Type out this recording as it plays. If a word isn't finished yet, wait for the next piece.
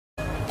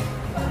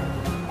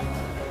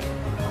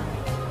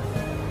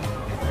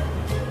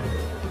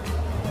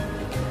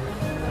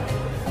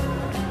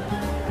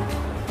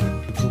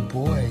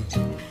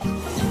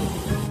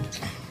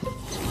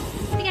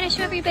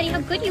everybody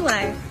how good you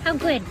are. How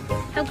good?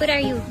 How good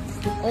are you?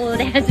 Oh,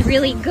 that's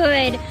really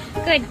good.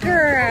 Good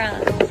girl.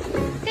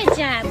 Good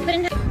job. Put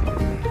in.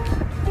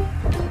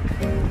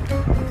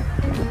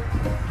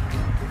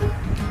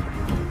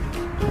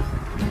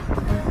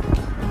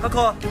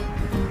 Coco.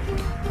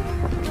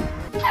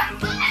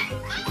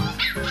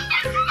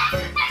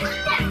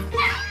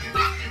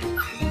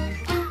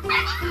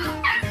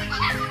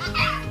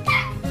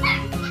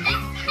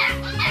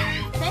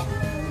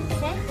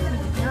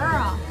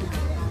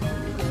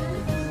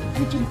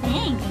 What do you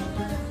think?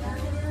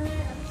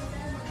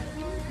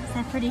 Is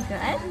that pretty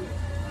good?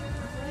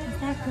 Is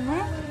that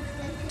good?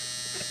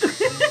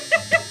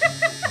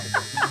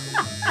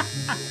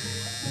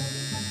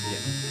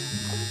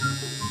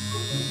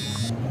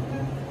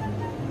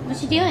 What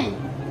you doing?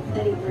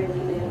 That he really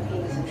knew he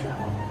was in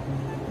trouble.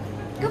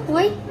 Good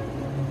boy. You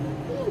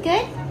doing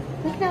good?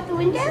 Looking out the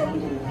window? So he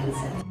didn't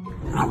consent.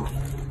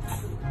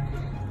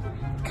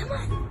 Come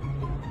on.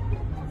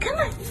 Come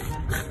on.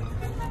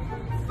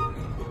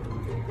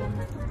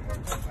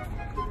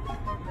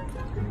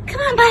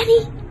 Come on,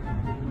 buddy.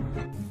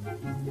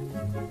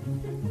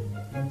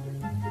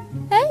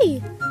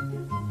 Hey.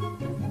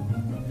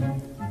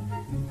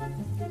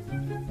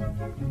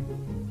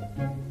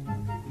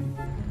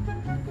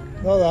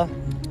 Lola.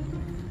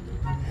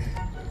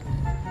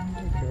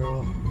 Good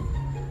girl.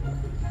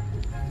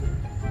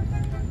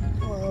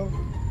 Hello.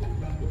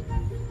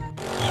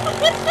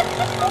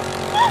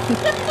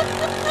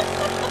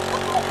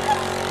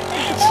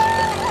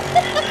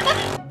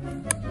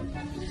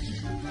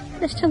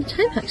 Let's tell the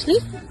time actually.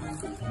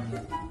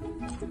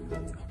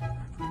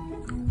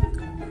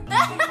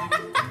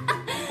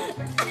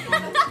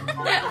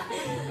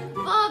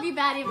 Bobby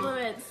bad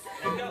influence.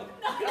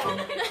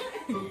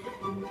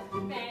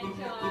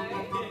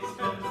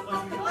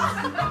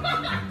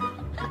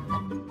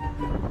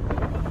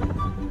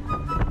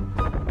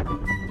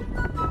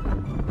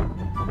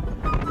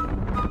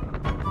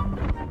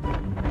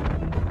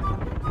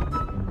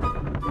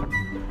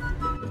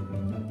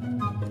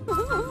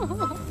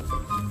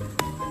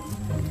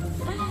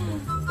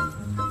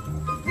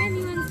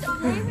 Remy wants to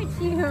play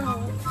with you.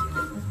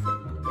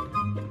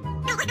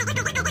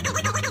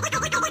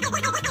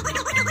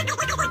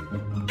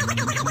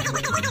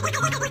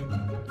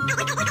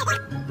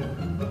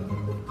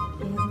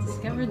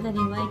 That he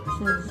likes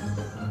his...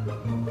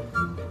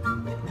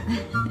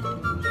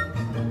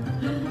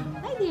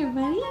 Hi there,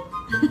 buddy.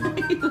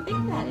 You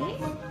like that, eh?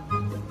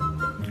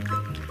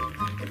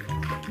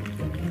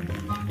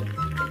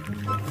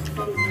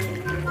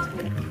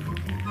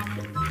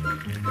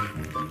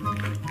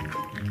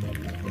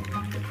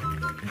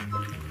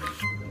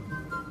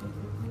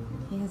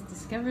 He has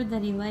discovered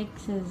that he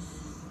likes his...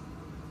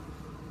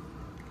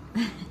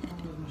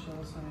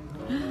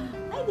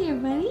 Hi there,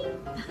 buddy.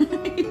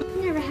 You've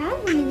never had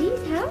one of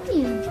these, have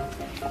you?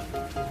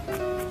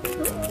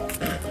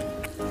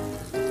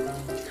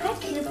 Hi,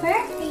 Cooper.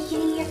 Are you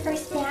getting your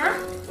first bath?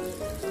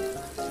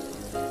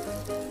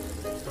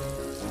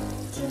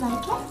 Do you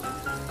like it?